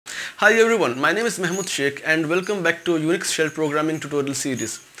Hi everyone, my name is Mahmoud Sheikh and welcome back to Unix shell programming tutorial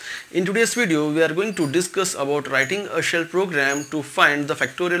series. In today's video, we are going to discuss about writing a shell program to find the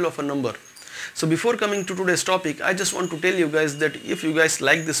factorial of a number. So before coming to today's topic, I just want to tell you guys that if you guys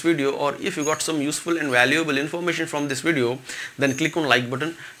like this video or if you got some useful and valuable information from this video, then click on like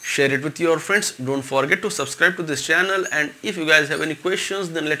button, share it with your friends. Don't forget to subscribe to this channel, and if you guys have any questions,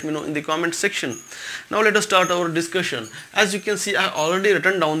 then let me know in the comment section. Now let us start our discussion. As you can see, I already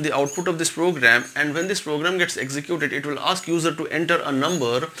written down the output of this program, and when this program gets executed, it will ask user to enter a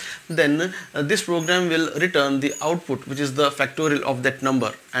number. Then this program will return the output, which is the factorial of that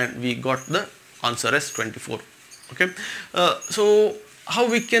number, and we got the answer as 24. Okay, so how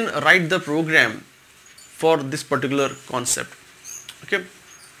we can write the program for this particular concept? Okay,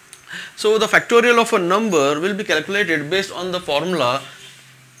 so the factorial of a number will be calculated based on the formula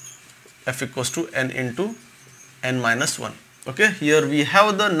f equals to n into n minus 1. Okay, here we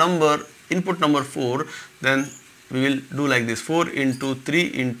have the number input number 4, then we will do like this: 4 into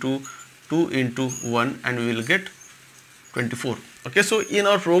 3 into 2 into 1, and we will get 24. Okay, so in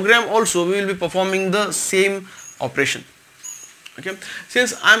our program also we will be performing the same operation. Okay,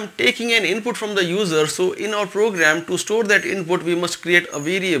 since I am taking an input from the user, so in our program, to store that input, we must create a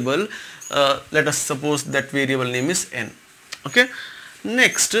variable. Let us suppose that variable name is n. Okay,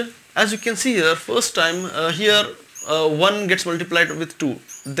 next, as you can see here, first time here 1 gets multiplied with 2,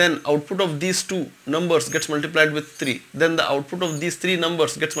 then output of these two numbers gets multiplied with 3, then the output of these three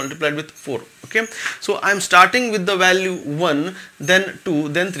numbers gets multiplied with 4. Okay, so I am starting with the value 1, then 2,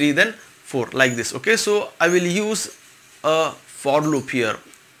 then 3, then 4, like this. Okay, so I will use a for loop here,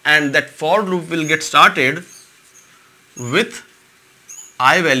 and that for loop will get started with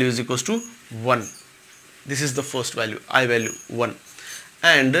I value is equals to 1. This is the first value, I value 1,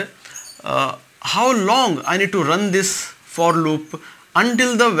 and how long I need to run this for loop?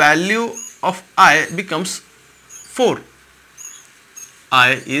 Until the value of I becomes 4.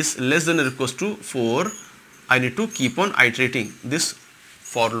 I is less than or equals to 4. I need to keep on iterating this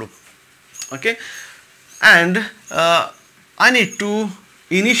for loop. Okay, and I need to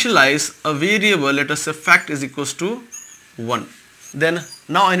initialize a variable. Let us say fact is equals to 1. Then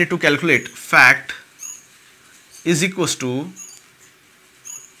now I need to calculate fact is equals to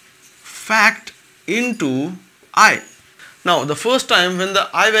fact into I. Now the first time when the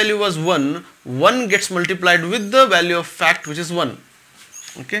I value was 1, 1 gets multiplied with the value of fact, which is 1.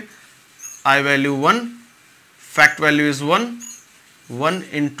 Okay, I value 1, fact value is 1, 1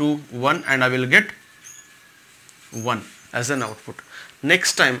 into 1, and I will get 1 as an output.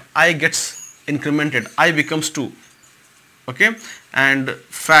 Next time I gets incremented, I becomes 2. Okay, and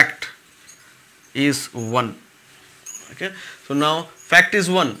fact is 1. Okay, so now fact is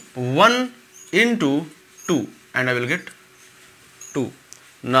 1, 1 into 2, and I will get 2.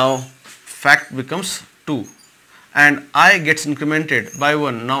 Now fact becomes 2, and I gets incremented by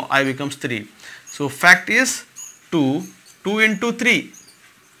 1. Now I becomes 3. So fact is 2, 2 into 3,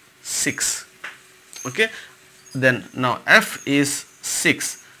 6. Okay, then now f is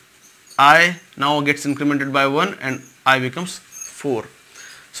 6. I now gets incremented by 1, and I becomes 4.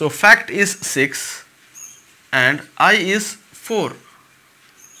 So fact is 6 and I is 4,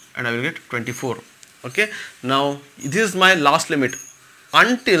 and I will get 24. Okay, now this is my last limit.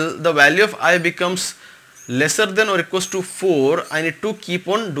 Until the value of I becomes lesser than or equals to 4, I need to keep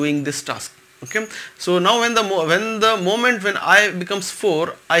on doing this task. Okay, so now when the moment when I becomes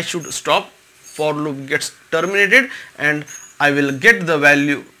 4, I should stop. For loop gets terminated, and I will get the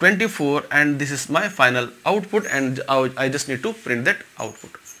value 24, and this is my final output, and I just need to print that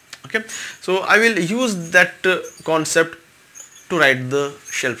output. Okay, so I will use that concept to write the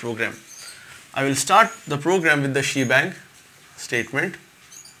shell program. I will start the program with the shebang statement: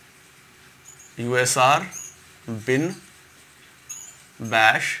 usr bin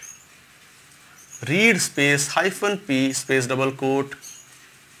bash read space -p space double quote,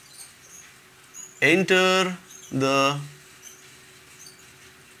 enter the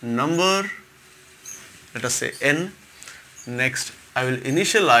number, let us say n. Next I will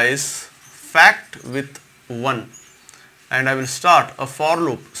initialize fact with 1, and I will start a for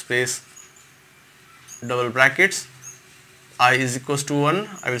loop space double brackets I is equals to 1.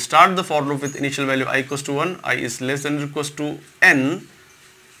 I will start the for loop with initial value I equals to 1. I is less than or equals to n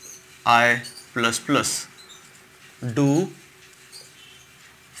I plus plus. Do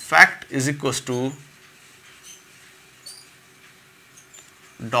fact is equals to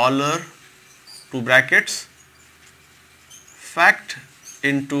 $, 2 brackets, fact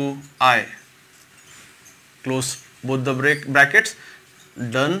into I, close both the brackets,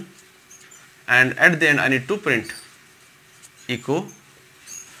 done, and at the end I need to print echo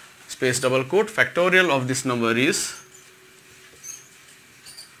space double quote, factorial of this number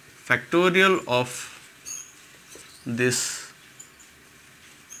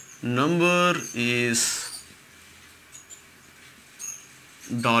is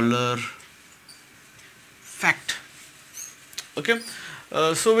dollar fact. Okay,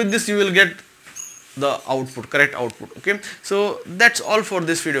 so with this you will get the output, correct output. Okay, so that's all for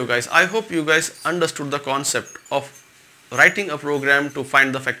this video, guys. I hope you guys understood the concept of writing a program to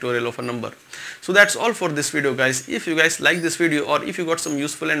find the factorial of a number. So that's all for this video, guys. If you guys like this video, or if you got some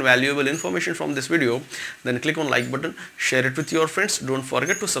useful and valuable information from this video, then click on like button, share it with your friends. Don't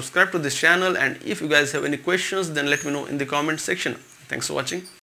forget to subscribe to this channel, and if you guys have any questions, then let me know in the comment section. Thanks for watching.